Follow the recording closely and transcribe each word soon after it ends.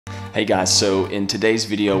Hey guys, so in today's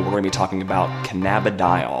video we're going to be talking about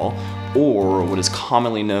cannabidiol, or what is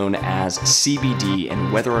commonly known as CBD,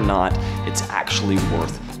 and whether or not it's actually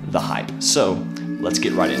worth the hype. So let's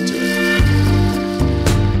get right into it.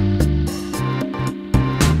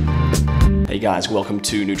 Hey guys, welcome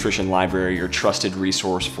to Nutrition Library, your trusted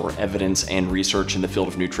resource for evidence and research in the field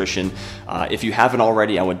of nutrition. If you haven't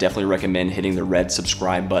already, I would definitely recommend hitting the red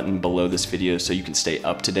subscribe button below this video so you can stay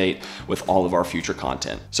up to date with all of our future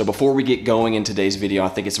content. So before we get going in today's video, I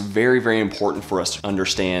think it's very, very important for us to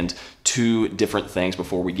understand two different things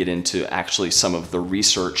before we get into actually some of the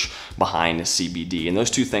research behind CBD. And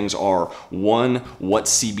those two things are, one, what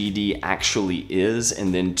CBD actually is,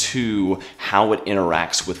 and then two, how it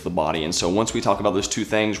interacts with the body. And so once we talk about those two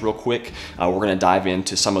things real quick, we're going to dive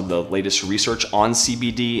into some of the latest research on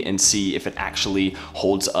CBD and see if it actually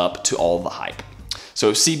holds up to all the hype.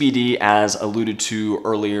 So CBD, as alluded to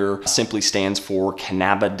earlier, simply stands for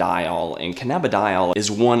cannabidiol, and cannabidiol is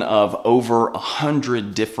one of over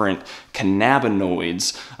 100 different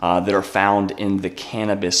cannabinoids that are found in the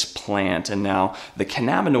cannabis plant. And now the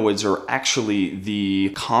cannabinoids are actually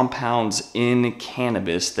the compounds in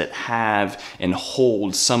cannabis that have and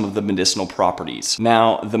hold some of the medicinal properties.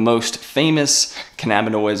 Now, the most famous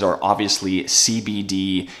cannabinoids are obviously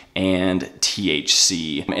CBD and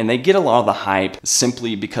THC, and they get a lot of the hype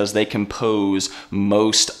simply because they compose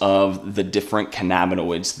most of the different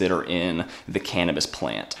cannabinoids that are in the cannabis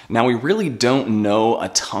plant. Now, we really don't know a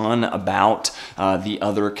ton about the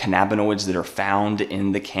other cannabinoids that are found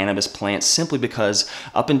in the cannabis plant, simply because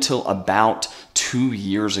up until about 2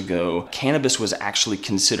 years ago, cannabis was actually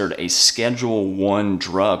considered a Schedule I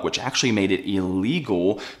drug, which actually made it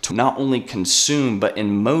illegal to not only consume, but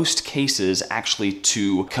in most cases actually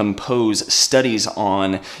to compose studies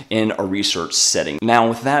on in a research setting. Now,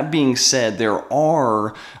 with that being said, there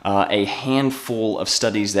are a handful of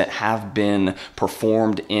studies that have been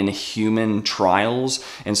performed in human trials.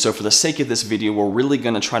 And so for the sake of this video, we're really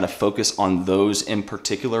going to try to focus on those in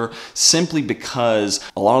particular, simply because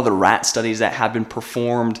a lot of the rat studies that have been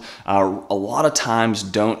performed a lot of times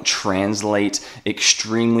don't translate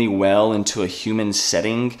extremely well into a human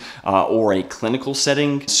setting or a clinical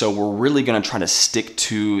setting. So we're really going to try to stick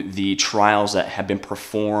to the trials that have been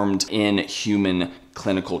performed in human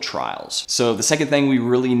clinical trials. So the second thing we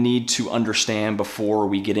really need to understand before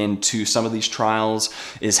we get into some of these trials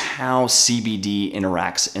is how CBD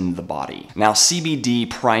interacts in the body. Now, CBD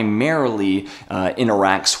primarily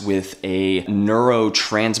interacts with a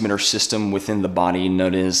neurotransmitter system within the body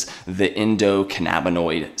known as the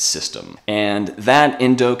endocannabinoid system. And that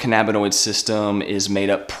endocannabinoid system is made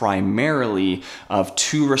up primarily of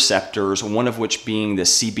two receptors, one of which being the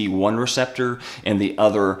CB1 receptor and the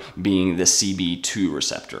other being the CB2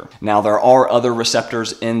 receptor. Now, there are other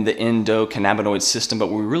receptors in the endocannabinoid system,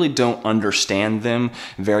 but we really don't understand them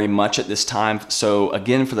very much at this time. So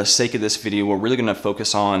again, for the sake of this video, we're really going to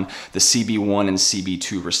focus on the CB1 and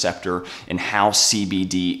CB2 receptor and how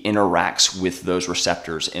CBD interacts with those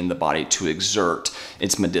receptors in the body to exert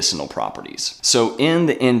its medicinal properties. So in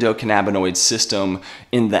the endocannabinoid system,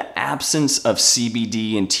 in the absence of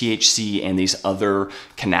CBD and THC and these other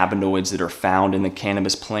cannabinoids that are found in the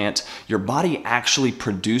cannabis plant, your body actually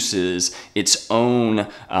produces its own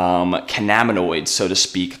cannabinoid, so to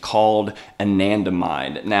speak, called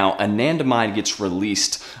anandamide. Now, anandamide gets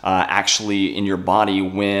released actually in your body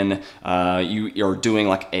when you're doing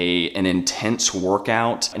like an intense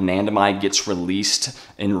workout. Anandamide gets released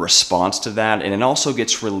in response to that, and it also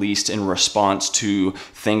gets released in response to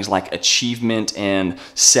things like achievement and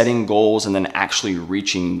setting goals and then actually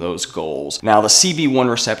reaching those goals. Now, the CB1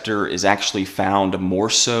 receptor is actually found more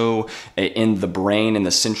so in the brain and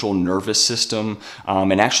the central nervous system,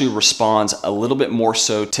 and actually responds a little bit more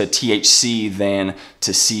so to THC than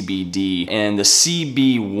to CBD. And the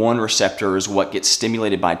CB1 receptor is what gets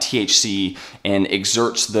stimulated by THC and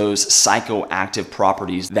exerts those psychoactive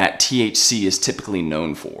properties that THC is typically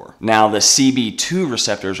known for. Now, the CB2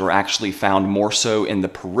 receptors are actually found more so in the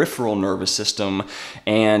peripheral nervous system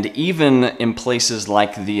and even in places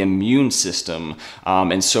like the immune system.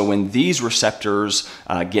 And so when these receptors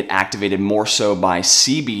get activated more so by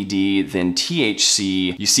CBD than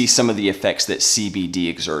THC, you see some of the effects that CBD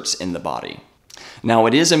exerts in the body. Now,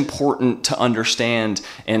 it is important to understand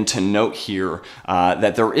and to note here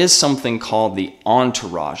that there is something called the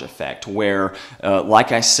entourage effect, where,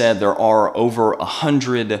 like I said, there are over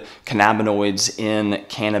 100 cannabinoids in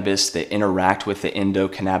cannabis that interact with the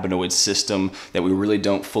endocannabinoid system that we really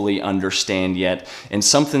don't fully understand yet. And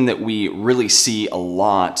something that we really see a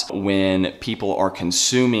lot when people are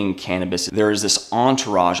consuming cannabis, there is this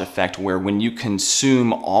entourage effect where when you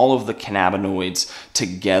consume all of the cannabinoids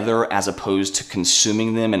together as opposed to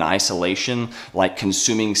consuming them in isolation, like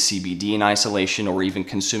consuming CBD in isolation or even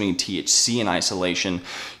consuming THC in isolation,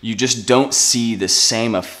 you just don't see the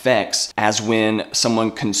same effects as when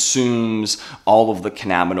someone consumes all of the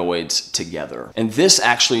cannabinoids together. And this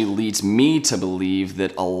actually leads me to believe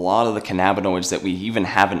that a lot of the cannabinoids that we even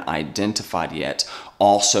haven't identified yet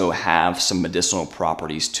also have some medicinal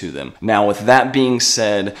properties to them. Now, with that being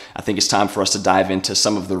said, I think it's time for us to dive into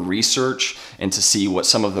some of the research and to see what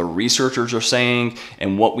some of the researchers are saying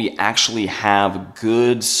and what we actually have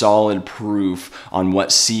good, solid proof on what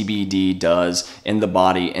CBD does in the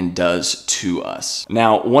body and does to us.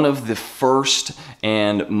 Now, one of the first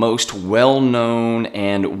and most well-known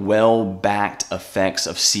and well-backed effects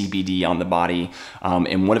of CBD on the body,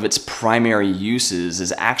 and one of its primary uses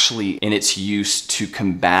is actually in its use to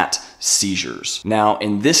combat seizures. Now,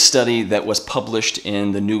 in this study that was published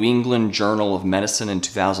in the New England Journal of Medicine in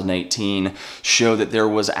 2018, showed that there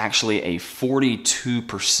was actually a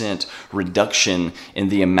 42% reduction in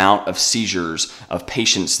the amount of seizures of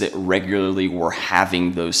patients that regularly were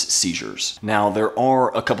having those seizures. Now, there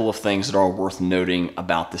are a couple of things that are worth noting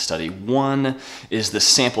about the study. One is the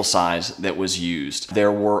sample size that was used.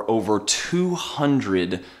 There were over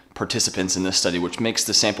 200 participants in this study, which makes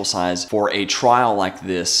the sample size for a trial like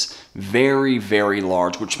this very, very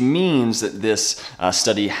large, which means that this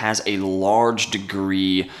study has a large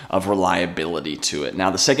degree of reliability to it.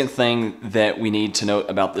 Now, the second thing that we need to note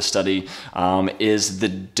about this study is the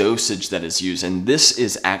dosage that is used, and this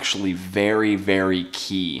is actually very, very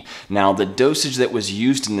key. Now, the dosage that was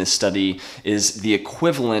used in this study is the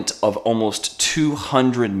equivalent of almost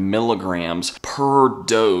 200 milligrams per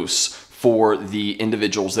dose for the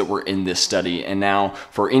individuals that were in this study. And now,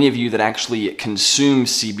 for any of you that actually consume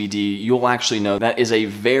CBD, you'll actually know that is a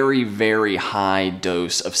very, very high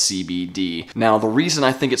dose of CBD. Now, the reason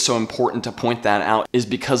I think it's so important to point that out is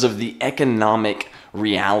because of the economic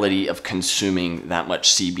reality of consuming that much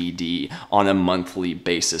CBD on a monthly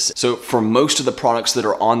basis. So for most of the products that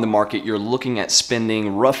are on the market, you're looking at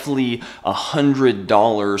spending roughly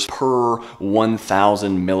 $100 per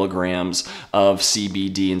 1,000 milligrams of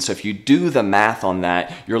CBD. And so if you do the math on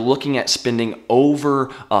that, you're looking at spending over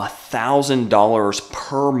 $1,000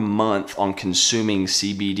 per month on consuming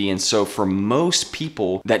CBD. And so for most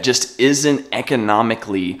people, that just isn't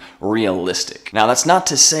economically realistic. Now, that's not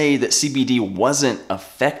to say that CBD wasn't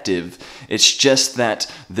effective. It's just that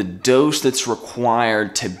the dose that's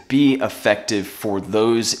required to be effective for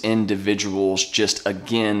those individuals just,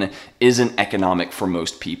 again, isn't economic for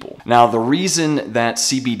most people. Now, the reason that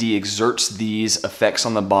CBD exerts these effects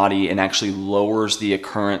on the body and actually lowers the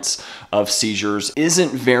occurrence of seizures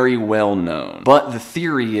isn't very well known. But the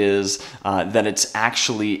theory is that it's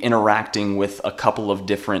actually interacting with a couple of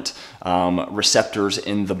different receptors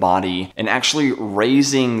in the body and actually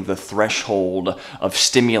raising the threshold of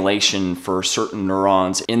stimulation for certain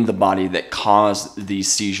neurons in the body that cause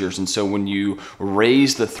these seizures. And so when you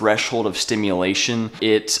raise the threshold of stimulation,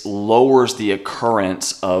 it lowers the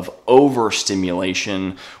occurrence of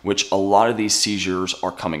overstimulation, which a lot of these seizures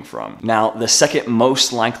are coming from. Now, the second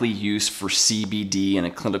most likely use for CBD in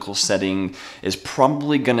a clinical setting is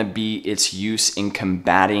probably going to be its use in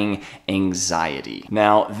combating anxiety.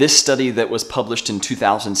 Now, this study that was published in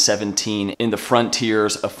 2017 in the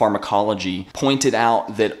Frontiers of Pharmacology pointed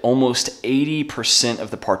out that almost 80% of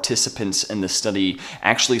the participants in the study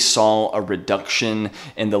actually saw a reduction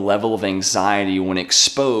in the level of anxiety when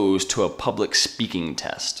exposed to a public speaking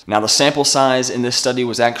test. Now, the sample size in this study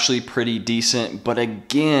was actually pretty decent, but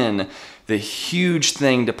again, the huge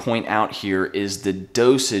thing to point out here is the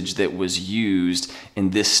dosage that was used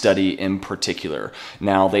in this study in particular.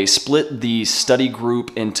 Now, they split the study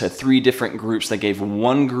group into 3 different groups. They gave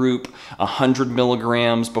one group 100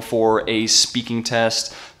 milligrams before a speaking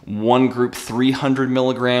test, one group 300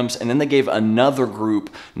 milligrams, and then they gave another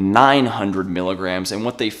group 900 milligrams. And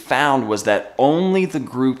what they found was that only the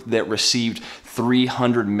group that received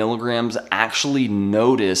 300 milligrams actually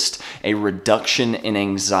noticed a reduction in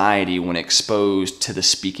anxiety when exposed to the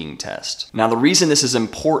speaking test. Now, the reason this is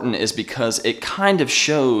important is because it kind of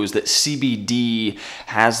shows that CBD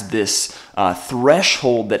has this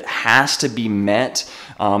threshold that has to be met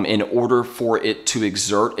in order for it to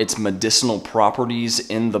exert its medicinal properties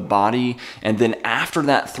in the body. And then after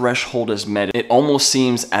that threshold is met, it almost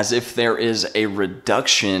seems as if there is a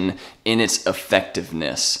reduction in its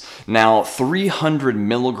effectiveness. Now, 300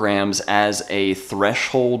 milligrams as a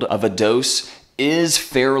threshold of a dose is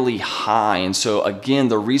fairly high. And so again,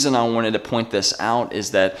 the reason I wanted to point this out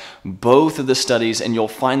is that both of the studies, and you'll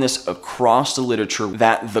find this across the literature,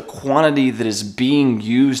 that the quantity that is being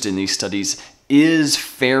used in these studies is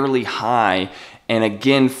fairly high. And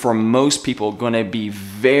again, for most people, going to be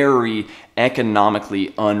very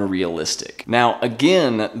economically unrealistic. Now,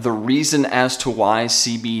 again, the reason as to why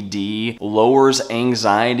CBD lowers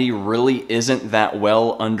anxiety really isn't that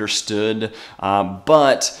well understood,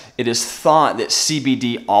 but it is thought that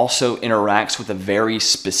CBD also interacts with a very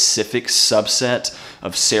specific subset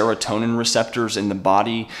of serotonin receptors in the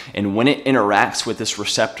body, and when it interacts with this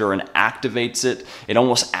receptor and activates it, it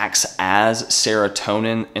almost acts as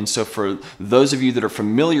serotonin. And so for those of you that are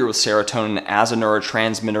familiar with serotonin as a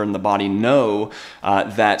neurotransmitter in the body, know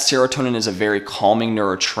that serotonin is a very calming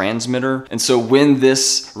neurotransmitter. And so when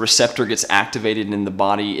this receptor gets activated in the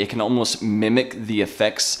body, it can almost mimic the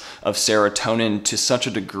effects of serotonin to such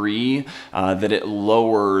a degree that it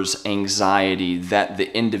lowers anxiety that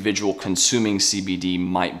the individual consuming CBD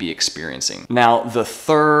might be experiencing. Now, the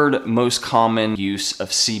third most common use of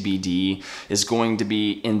CBD is going to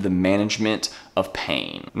be in the management of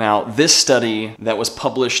pain. Now, this study that was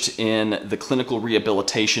published in the Clinical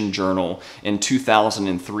Rehabilitation Journal in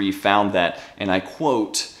 2003 found that, and I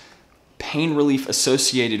quote, pain relief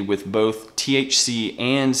associated with both THC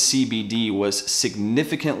and CBD was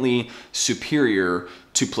significantly superior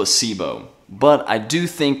to placebo. But I do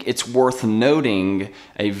think it's worth noting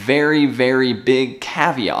a very, very big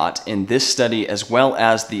caveat in this study as well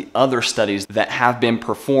as the other studies that have been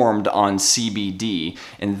performed on CBD,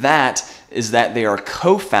 and that is that they are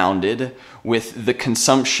co-founded with the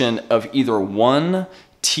consumption of either 1,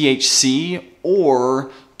 THC,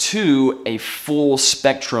 or 2, a full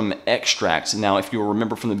spectrum extract. Now, if you'll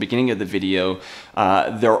remember from the beginning of the video,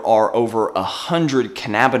 there are over 100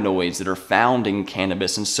 cannabinoids that are found in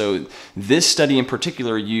cannabis. And so this study in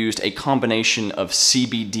particular used a combination of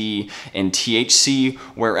CBD and THC,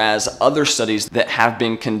 whereas other studies that have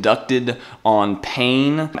been conducted on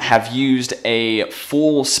pain have used a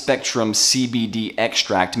full spectrum CBD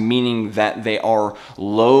extract, meaning that they are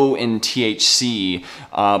low in THC,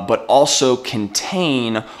 but also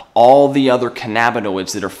contain all the other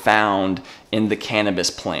cannabinoids that are found in the cannabis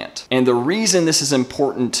plant. And the reason this is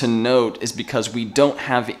important to note is because we don't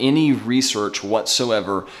have any research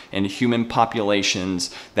whatsoever in human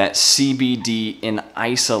populations that CBD in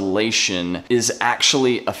isolation is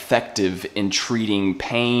actually effective in treating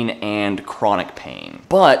pain and chronic pain.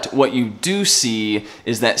 But what you do see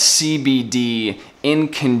is that CBD in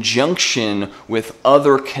conjunction with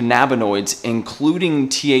other cannabinoids, including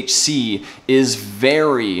THC, is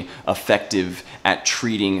very effective at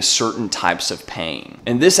treating certain types of pain.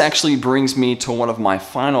 And this actually brings me to one of my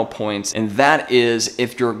final points, and that is,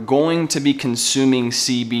 if you're going to be consuming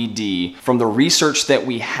CBD, from the research that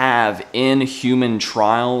we have in human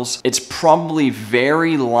trials, it's probably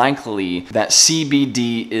very likely that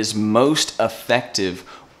CBD is most effective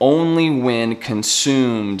only when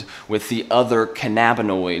consumed with the other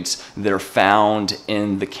cannabinoids that are found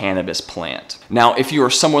in the cannabis plant. Now, if you are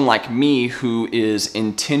someone like me who is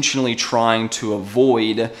intentionally trying to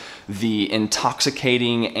avoid the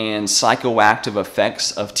intoxicating and psychoactive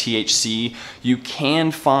effects of THC, you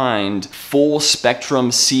can find full spectrum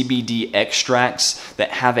CBD extracts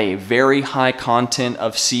that have a very high content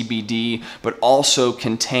of CBD, but also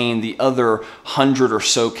contain the other 100 or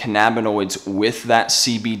so cannabinoids with that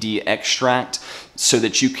CBD extract, so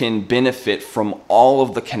that you can benefit from all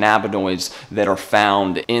of the cannabinoids that are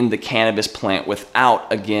found in the cannabis plant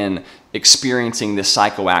without, again, experiencing the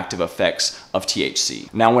psychoactive effects of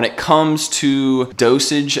THC. Now, when it comes to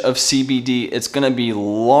dosage of CBD, it's going to be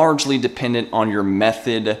largely dependent on your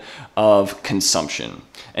method of consumption.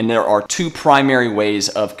 And there are two primary ways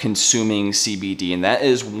of consuming CBD, and that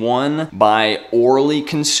is one, by orally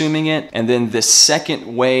consuming it, and then the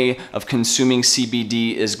second way of consuming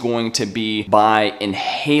CBD is going to be by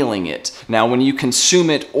inhaling it. Now, when you consume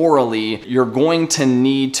it orally, you're going to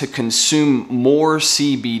need to consume more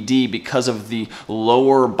CBD because of the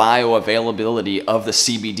lower bioavailability of the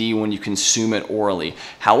CBD when you consume it orally.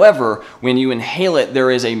 However, when you inhale it, there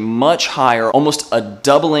is a much higher, almost a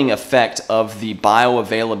doubling effect of the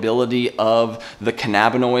bioavailability bioavailability of the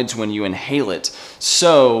cannabinoids when you inhale it.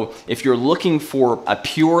 So if you're looking for a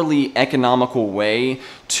purely economical way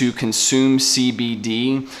to consume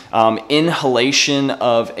CBD, inhalation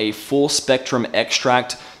of a full spectrum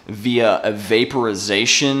extract via a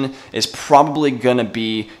vaporization is probably gonna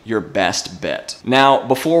be your best bet. Now,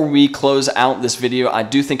 before we close out this video, I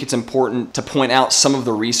do think it's important to point out some of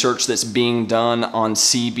the research that's being done on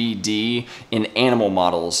CBD in animal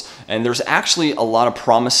models. And there's actually a lot of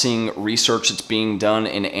promising research that's being done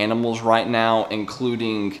in animals right now,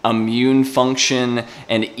 including immune function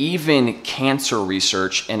and even cancer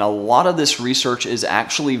research. And a lot of this research is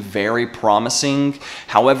actually very promising.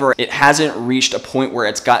 However, it hasn't reached a point where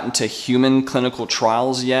it's gotten to human clinical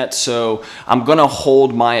trials yet, so I'm gonna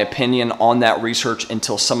hold my opinion on that research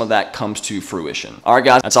until some of that comes to fruition. All right,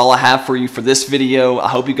 guys, that's all I have for you for this video. I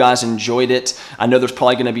hope you guys enjoyed it. I know there's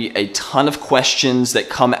probably gonna be a ton of questions that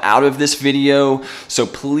come out of this video, so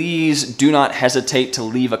please do not hesitate to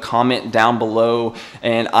leave a comment down below,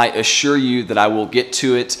 and I assure you that I will get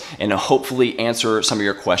to it and hopefully answer some of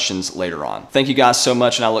your questions later on. Thank you guys so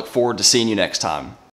much, and I look forward to seeing you next time.